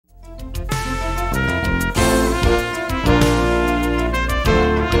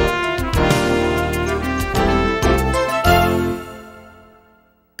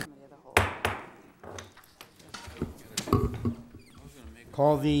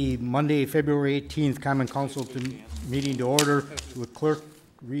call the Monday, February 18th Common Council meeting to order. Will the clerk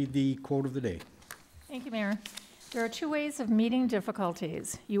read the quote of the day? Thank you, Mayor. There are two ways of meeting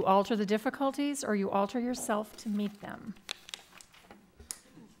difficulties. You alter the difficulties or you alter yourself to meet them.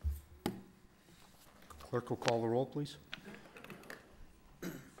 Clerk will call the roll, please.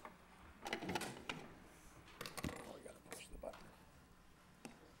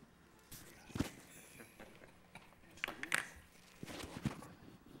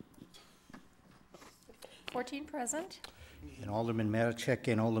 14 present. And Alderman Matacek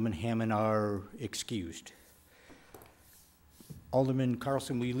and Alderman Hammond are excused. Alderman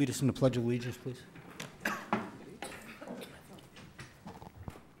Carlson, will you lead us in the Pledge of Allegiance, please?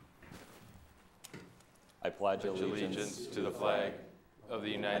 I pledge allegiance to the flag of the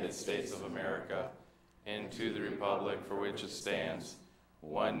United States of America and to the republic for which it stands,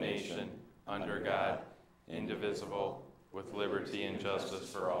 one nation, under God, indivisible, with liberty and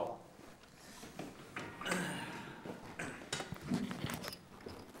justice for all.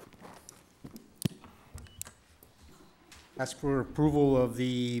 Ask for approval of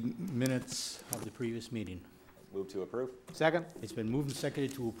the minutes of the previous meeting. Move to approve. Second. It's been moved and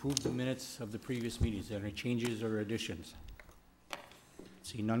seconded to approve the minutes of the previous meetings. Are there any changes or additions?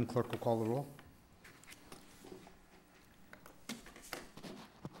 See none, clerk will call the roll.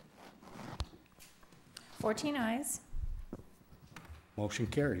 Fourteen ayes. Motion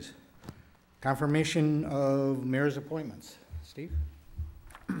carries. Confirmation of mayor's appointments. Steve?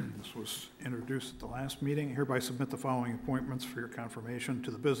 This was introduced at the last meeting. Hereby submit the following appointments for your confirmation: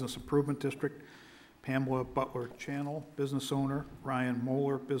 to the Business Improvement District, Pamela Butler Channel, business owner; Ryan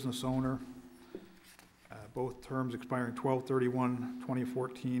Moeller, business owner, both terms expiring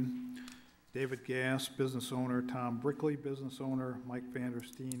 12/31/2014. David Gass, business owner; Tom Brickley, business owner; Mike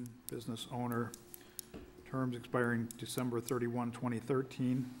Vandersteen, business owner, terms expiring December 31,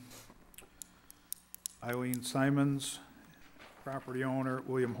 2013. Eileen Simons, property owner;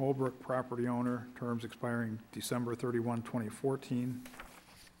 William Holbrook, property owner, terms expiring December 31, 2014,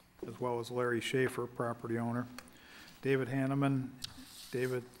 as well as Larry Schaefer, property owner. David Hanneman,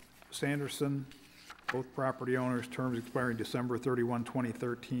 David Sanderson, both property owners, terms expiring December 31,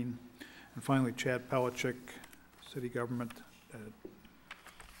 2013. And finally, Chad Pelichick, city government,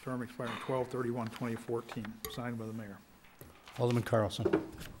 term expiring 12/31/2014, signed by the mayor. Alderman Carlson.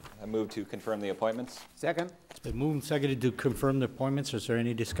 I move to confirm the appointments. Second. It's been moved and seconded to confirm the appointments. Is there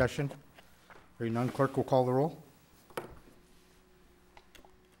any discussion? Hearing none, clerk will call the roll.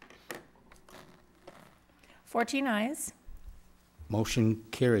 14 ayes. Motion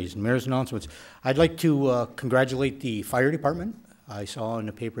carries. Mayor's announcements. I'd like to congratulate the fire department. I saw in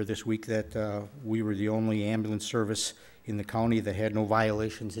the paper this week that we were the only ambulance service in the county that had no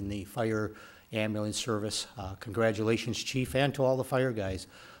violations in the fire ambulance service. Congratulations, Chief, and to all the fire guys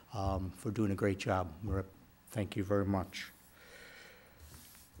for doing a great job. Thank you very much.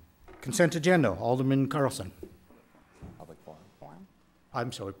 Consent agenda. Alderman Carlson. Public forum.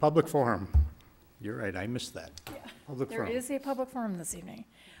 I'm sorry, public forum. You're right, I missed that. Yeah. Public There forum. is a public forum this evening.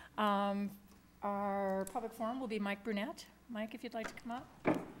 Our public forum will be Mike Brunette. Mike, if you'd like to come up.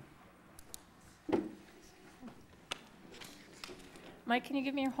 Mike, can you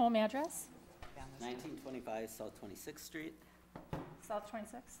give me your home address? 1925 South 26th Street. South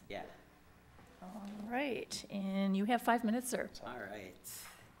 26th? Yeah. All right, and you have 5 minutes, sir. All right.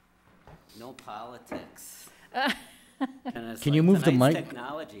 No politics. Can you move the mic?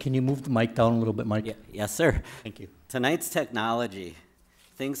 Technology. Can you move the mic down a little bit, Mike? Yeah, yes, sir. Thank you. Tonight's technology.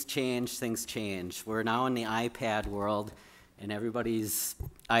 Things change, things change. We're now in the iPad world, and everybody's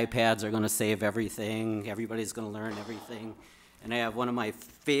iPads are going to save everything. Everybody's going to learn everything. And I have one of my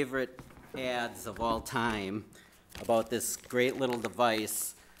favorite ads of all time about this great little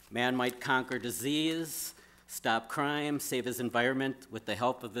device. Man might conquer disease, stop crime, save his environment with the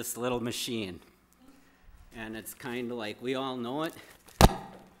help of this little machine. And it's kind of like, we all know it.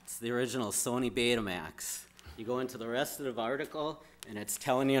 It's the original Sony Betamax. You go into the rest of the article, and it's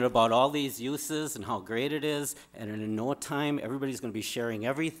telling you about all these uses and how great it is, and in no time, everybody's going to be sharing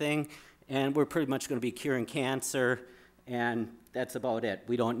everything, and we're pretty much going to be curing cancer, and that's about it.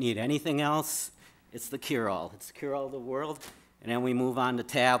 We don't need anything else. It's the cure-all. It's the cure-all of the world, and then we move on to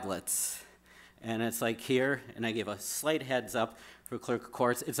tablets. And it's like here, and I give a slight heads up for clerk of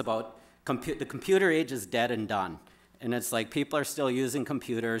courts, it's about the computer age is dead and done. And it's like people are still using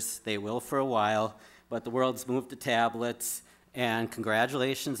computers. They will for a while, but the world's moved to tablets. And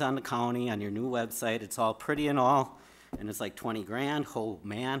congratulations on the county, on your new website. It's all pretty and all, and it's like 20 grand. Oh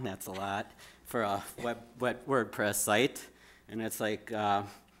man, that's a lot for a WordPress site. And it's like,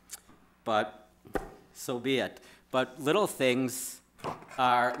 but so be it. But little things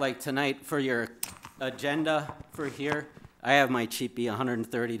are, like tonight for your agenda for here, I have my cheapy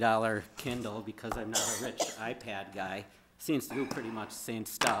 $130 Kindle because I'm not a rich iPad guy. Seems to do pretty much the same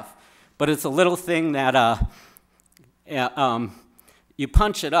stuff. But it's a little thing that you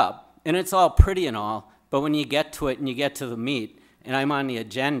punch it up, and it's all pretty and all, but when you get to it and you get to the meat, and I'm on the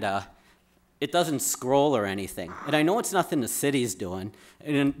agenda, it doesn't scroll or anything. And I know it's nothing the city's doing,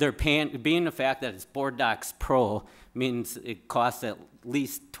 and they're paying, being the fact that it's Board Docs Pro means it costs at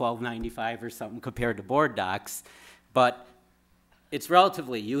least $12.95 or something compared to Board Docs, but it's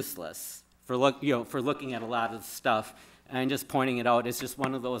relatively useless for for looking at a lot of stuff. And I'm just pointing it out. It's just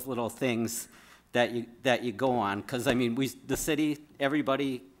one of those little things that you go on, because I mean, the city,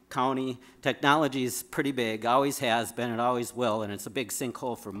 everybody, county, technology is pretty big, always has been, it always will, and it's a big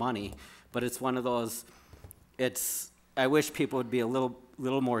sinkhole for money. But it's one of those. I wish people would be a little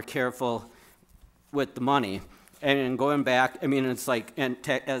more careful with the money. And going back, I mean, it's like,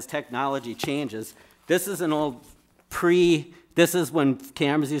 as technology changes, this is an old this is when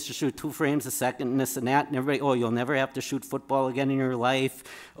cameras used to shoot 2 frames a second and this and that, and everybody, oh, you'll never have to shoot football again in your life.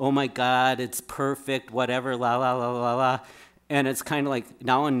 Oh my God, it's perfect, whatever, la la la la la. And it's kind of like,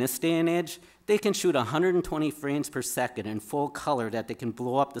 now in this day and age, they can shoot 120 frames per second in full color that they can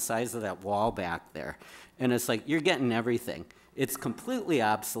blow up the size of that wall back there. And it's like, you're getting everything. It's completely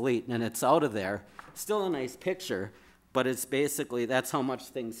obsolete and it's out of there. Still a nice picture, but it's basically, that's how much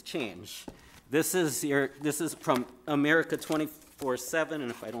things change. This is from America 24/7,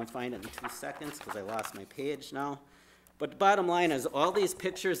 and if I don't find it in 2 seconds, because I lost my page now. But the bottom line is, all these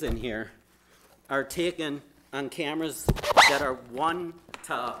pictures in here are taken on cameras that are 1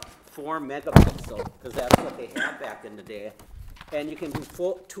 to 4 megapixel, because that's what they had back in the day. And you can do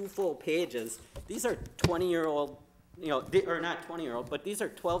 2 full pages. These are 20-year-old, or not 20-year-old, but these are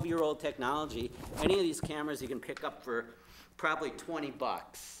 12-year-old technology. Any of these cameras you can pick up for probably $20.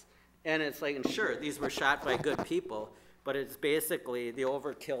 And it's like, and sure, these were shot by good people, but it's basically the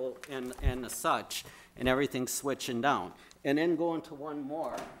overkill and the such, and everything's switching down. And then going to one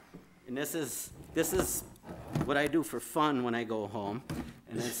more, and this is what I do for fun when I go home,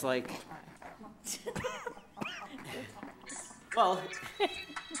 and it's like, well,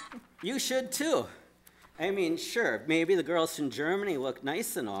 you should too. I mean, sure, maybe the girls from Germany look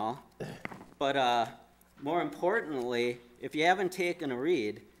nice and all, but more importantly, if you haven't taken a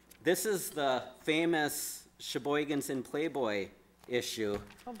read, this is the famous Sheboygan's in Playboy issue,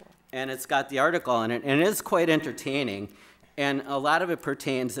 and it's got the article in it, and it is quite entertaining, and a lot of it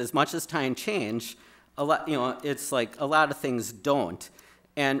pertains, as much as time change, it's like a lot of things don't.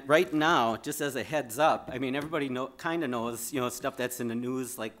 And right now, just as a heads up, I mean, everybody kind of knows, stuff that's in the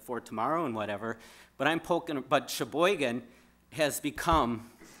news like for tomorrow and whatever, but Sheboygan has become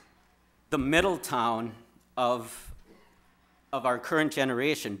the middle town of our current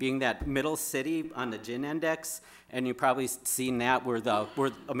generation, being that middle city on the Gin Index, and you've probably seen that we're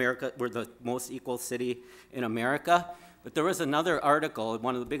the most equal city in America. But there was another article,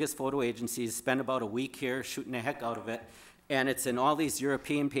 one of the biggest photo agencies spent about a week here shooting the heck out of it, and it's in all these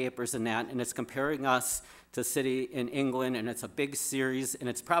European papers and that, and it's comparing us to city in England, and it's a big series, and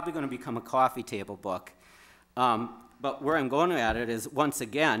it's probably going to become a coffee table book. But where I'm going at it is, once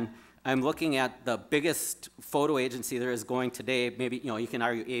again, I'm looking at the biggest photo agency there is going today. Maybe you can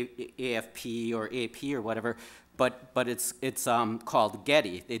argue AFP or AP or whatever, but it's called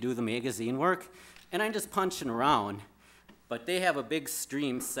Getty. They do the magazine work, and I'm just punching around. But they have a big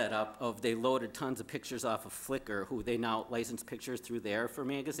stream set up of, they loaded tons of pictures off of Flickr, who they now license pictures through there for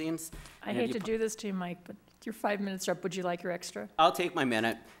magazines. I hate to do this to you, Mike, but your 5 minutes are up. Would you like your extra? I'll take my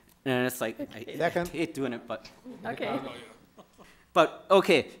minute, and it's like, I hate doing it, but. Okay. But,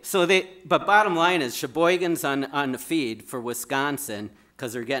 okay, but bottom line is Sheboygan's on the feed for Wisconsin,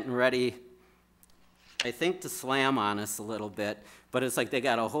 because they're getting ready, I think, to slam on us a little bit. But it's like they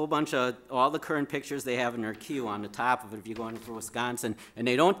got a whole bunch of, all the current pictures they have in their queue on the top of it if you're going for Wisconsin. And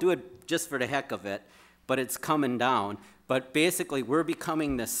they don't do it just for the heck of it, but it's coming down. But basically, we're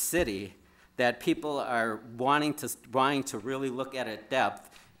becoming the city that people are wanting to really look at depth.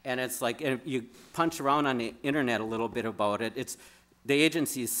 And it's like, if you punch around on the internet a little bit about it, it's, the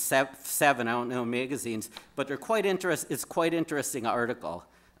agency's 7, I don't know, magazines, but they're quite it's quite interesting article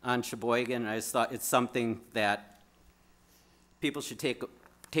on Sheboygan. I just thought it's something that people should take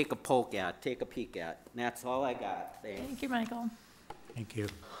a poke at, take a peek at. And that's all I got. Thanks. Thank you, Michael. Thank you.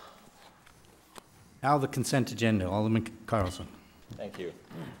 Now the consent agenda, Alderman Carlson. Thank you.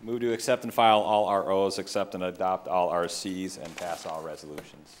 Move to accept and file all ROs, accept and adopt all RCs, and pass all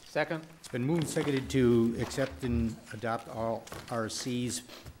resolutions. Second. It's been moved and seconded to accept and adopt all RCs,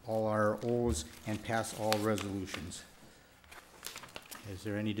 all ROs, and pass all resolutions. Is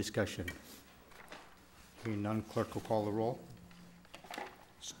there any discussion? Hearing none, clerk will call the roll.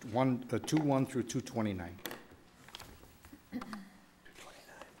 2-1 through 229.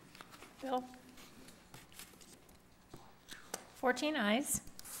 Bill? 14 ayes.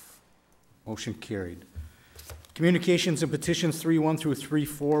 Motion carried. Communications and petitions 3-1 through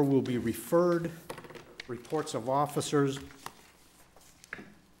 3-4 will be referred. Reports of officers.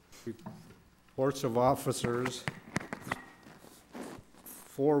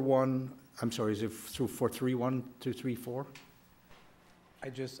 4-1, I'm sorry, is it through 3-1 to 3-4?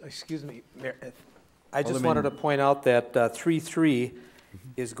 Excuse me, Mayor, I just Alderman- wanted to point out that 3-3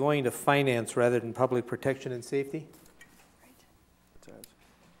 is going to finance rather than public protection and safety.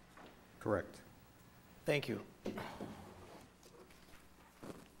 Correct. Thank you.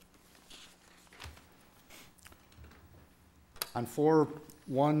 On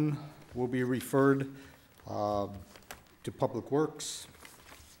 4-1 will be referred to Public Works.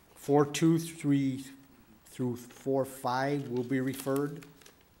 4-2 through 4-5 will be referred.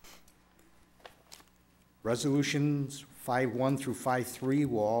 Resolutions 5-1 through 5-3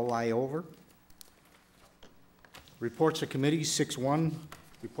 will all lie over. Reports of committees, 6-1,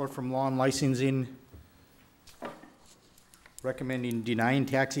 report from Law and Licensing recommending denying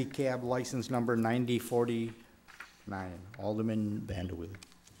taxi cab license number 9049. Alderman Vanderwille.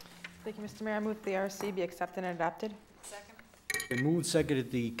 Thank you, Mr. Mayor. I move the RC be accepted and adopted. Been moved and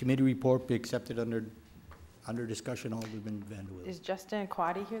seconded the committee report be accepted under discussion. Alderman Vanderwille. Is Justin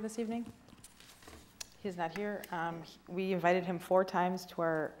Quaddy here this evening? He's not here. We invited him 4 times to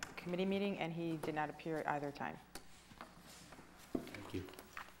our committee meeting, and he did not appear at either time. Thank you.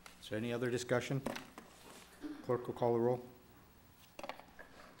 Is there any other discussion? Clerk will call the roll.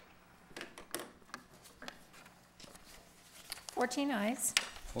 14 ayes.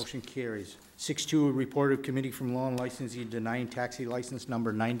 Motion carries. 6-2, report of committee from Law and Licensing denying taxi license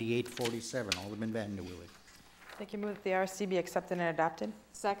number 9847. Alderman Vanderwille. Thank you. Move that the RC be accepted and adopted.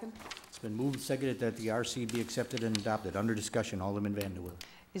 Second. It's been moved and seconded that the RC be accepted and adopted. Under discussion, Alderman Vanderwille.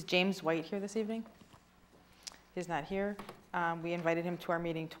 Is James White here this evening? He's not here. We invited him to our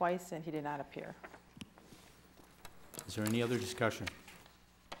meeting twice, and he did not appear. Is there any other discussion?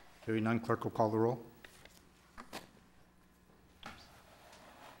 Hearing none, clerk will call the roll.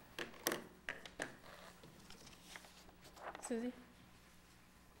 Susie?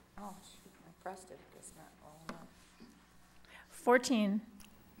 Oh, shoot, I pressed it. It's not rolling up. 14.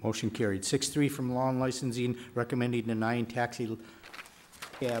 Motion carried. 6-3 from Law and Licensing recommending denying taxi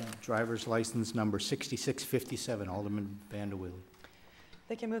cab driver's license number 6657. Alderman Vanderwille.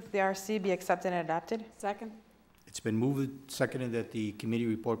 Thank you. Move that the RC be accepted and adopted. Second. It's been moved and seconded that the committee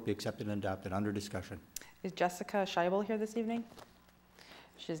report be accepted and adopted. Under discussion. Is Jessica Scheibel here this evening?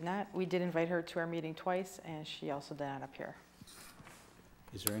 She's not. We did invite her to our meeting twice, and she also did not appear.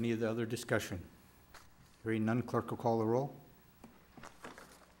 Is there any other discussion? Hearing none, clerk will call the roll.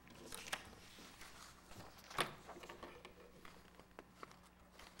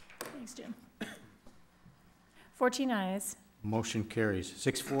 Thanks, Jim. 14 ayes. Motion carries.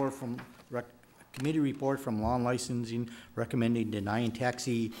 6-4 from committee report from Law and Licensing recommending denying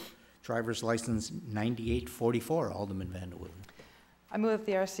taxi driver's license 9844. Alderman Vanderwille. I move that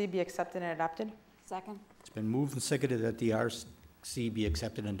the RC be accepted and adopted. Second. It's been moved and seconded that the RC be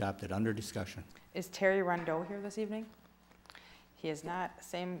accepted and adopted. Under discussion. Is Terry Rondeau here this evening? He is not.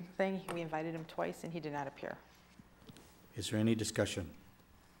 Same thing. We invited him twice, and he did not appear. Is there any discussion?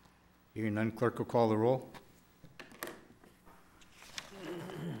 Hearing none, clerk will call the roll.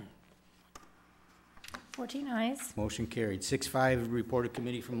 Fourteen ayes. Motion carried. 6-5, reported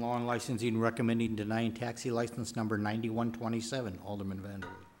committee from Law and Licensing recommending denying taxi license number 9127. Alderman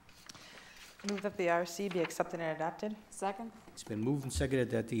Vanderwille. Move that the RC be accepted and adopted. Second. It's been moved and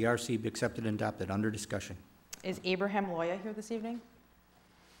seconded that the RC be accepted and adopted. Under discussion. Is Abraham Loya here this evening?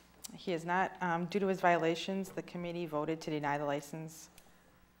 He is not. Due to his violations, the committee voted to deny the license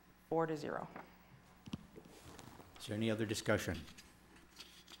 4-0. Is there any other discussion?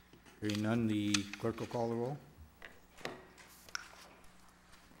 Hearing none, the clerk will call the roll.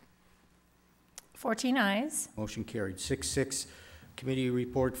 14 ayes. Motion carried. 6-6, committee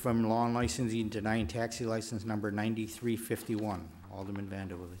report from Law and Licensing denying taxi license number 9351. Alderman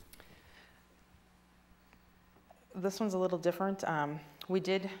Vanderwille. This one's a little different. We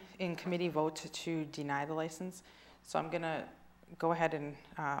did in committee vote to deny the license, so I'm going to go ahead and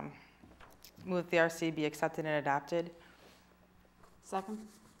move the RC be accepted and adopted. Second.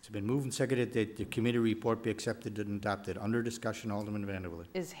 It's been moved and seconded that the committee report be accepted and adopted. Under discussion, Alderman Vanderwille.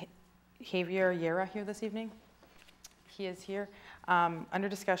 Is Javier Yera here this evening? He is here. Under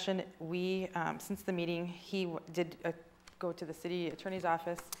discussion, we, since the meeting, he did go to the city attorney's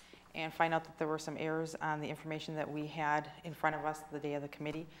office and find out that there were some errors on the information that we had in front of us the day of the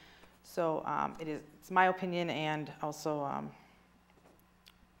committee. So it's my opinion, and also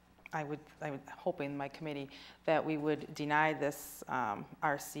I would hope in my committee that we would deny this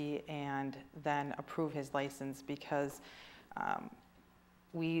RC and then approve his license, because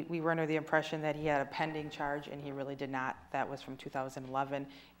we were under the impression that he had a pending charge, and he really did not. That was from 2011.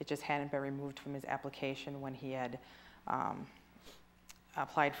 It just hadn't been removed from his application when he had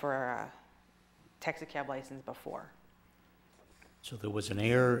applied for a taxi cab license before. So there was an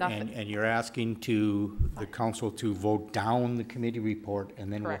error, and you're asking the council to vote down the committee report,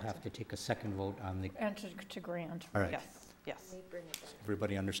 and then we'll Correct. have to take a second vote on the, And to grant. all right. Yes, yes.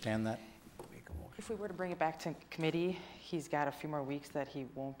 Everybody understand that? If we were to bring it back to committee, he's got a few more weeks that he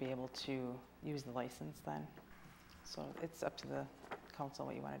won't be able to use the license then. So it's up to the council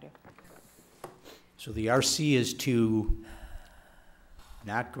what you want to do. So the RC is to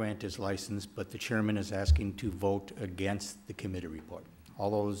not grant his license, but the chairman is asking to vote against the committee report.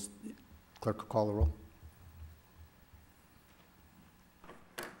 All those, clerk will call the roll.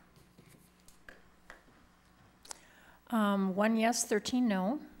 One yes, 13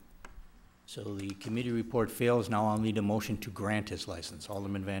 no. So the committee report fails. Now I'll need a motion to grant his license.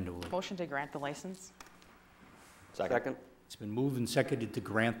 Alderman Vanderwood. Motion to grant the license? Second. It's been moved and seconded to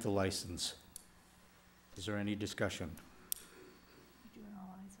grant the license. Is there any discussion? Can you do an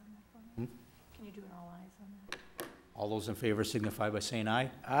all eyes on that for me? Can you do an all eyes on that? All those in favor signify by saying aye.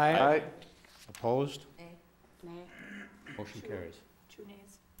 Aye. Opposed? Nay. Nay. Motion carries. 2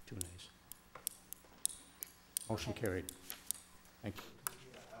 nays. 2 nays. Motion carried. Thank you.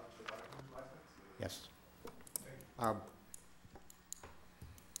 Yes.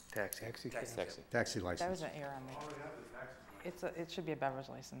 Taxi. Taxi That license. was an error on there. It should be a beverage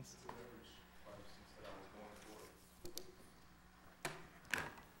license.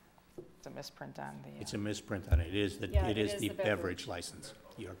 It's a misprint on the. It's a misprint on it. It is Yeah, it it is is the the beverage beverage. license.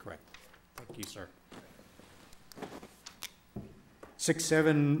 You are correct. Thank you, sir.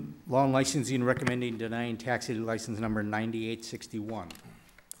 6-7, law and licensing recommending denying taxi license number 9861.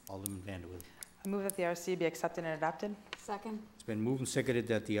 Alderman Vanderwood. I move that the RC be accepted and adopted. Second? It's been moved and seconded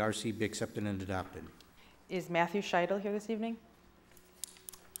that the RC be accepted and adopted. Is Matthew Scheidel here this evening?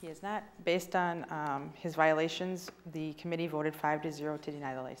 He is not. Based on his violations, the committee voted 5-0 to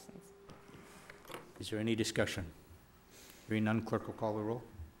deny the license. Is there any discussion? Hearing none, clerk will call the roll.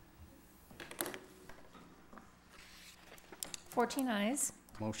 14 ayes.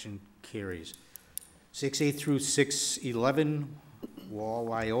 Motion carries. 6-8 through 6-11 will all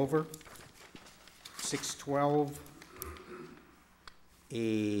lie over. 6-12,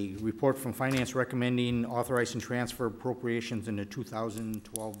 a report from Finance recommending authorizing transfer appropriations in the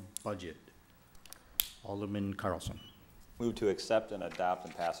 2012 budget. Alderman Carlson. Move to accept and adopt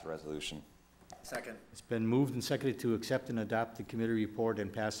and pass the resolution. Second. It's been moved and seconded to accept and adopt the committee report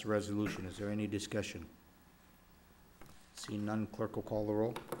and pass the resolution. Is there any discussion? Seeing none, clerk will call the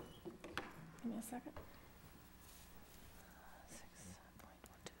roll. Give me a second.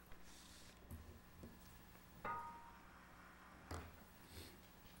 6.12.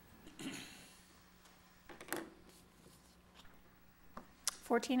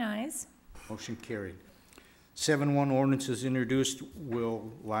 14 ayes. Motion carried. 7-1 ordinance is introduced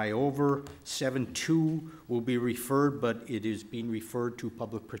will lie over. 7-2 will be referred, but it is being referred to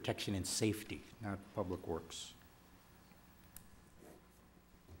Public Protection and Safety, not Public Works.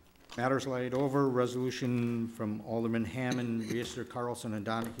 Matters laid over, resolution from Alderman Hammond, Reester, Carlson, and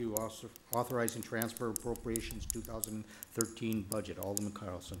Donahue authorizing transfer appropriations 2013 budget. Alderman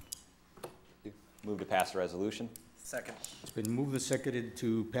Carlson. Move to pass the resolution. Second. It's been moved and seconded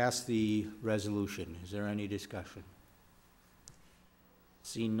to pass the resolution. Is there any discussion?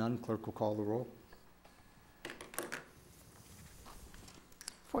 Seeing none, clerk will call the roll.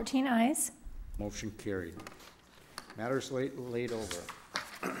 14 ayes. Motion carried. Matters laid over.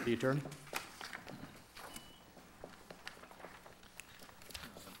 The attorney?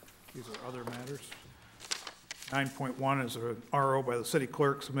 These are other matters. 9.1 is a RO by the city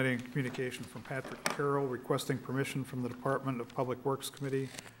clerk submitting communication from Patrick Carroll requesting permission from the Department of Public Works Committee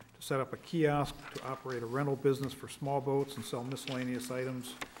to set up a kiosk to operate a rental business for small boats and sell miscellaneous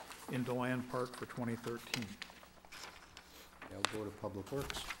items in DeLand Park for 2013. They'll go to Public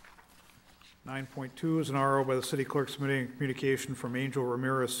Works. 9.2 is an RO by the city clerk submitting a communication from Angel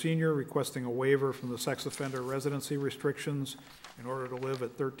Ramirez Sr. requesting a waiver from the sex offender residency restrictions in order to live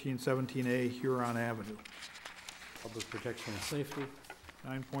at 1317A Huron Avenue. Public Protection and Safety.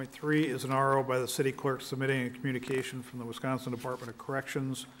 9.3 is an RO by the city clerk submitting a communication from the Wisconsin Department of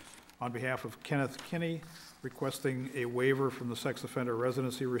Corrections on behalf of Kenneth Kinney, requesting a waiver from the sex offender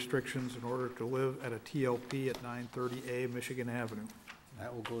residency restrictions in order to live at a TLP at 930A Michigan Avenue.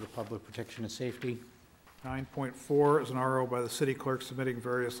 That will go to Public Protection and Safety. 9.4 is an RO by the city clerk submitting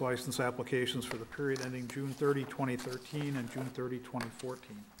various license applications for the period ending June 30, 2013 and June 30,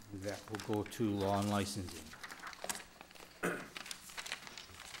 2014. That will go to Law and Licensing.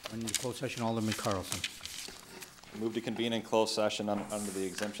 Under closed session, Alderman Carlson. Move to convene in closed session under the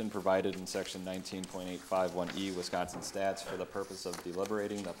exemption provided in section 19.851E Wisconsin Stats for the purpose of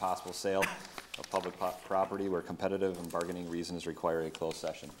deliberating the possible sale of public property where competitive and bargaining reasons require a closed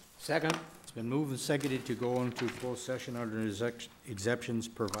session. Second. It's been moved and seconded to go into closed session under exceptions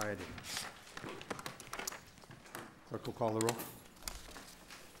provided. Clerk will call the roll.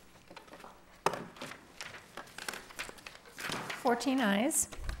 14 ayes.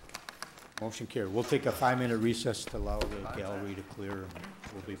 Motion carried. We'll take a 5-minute recess to allow the gallery to clear, and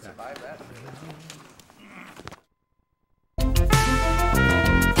we'll be back.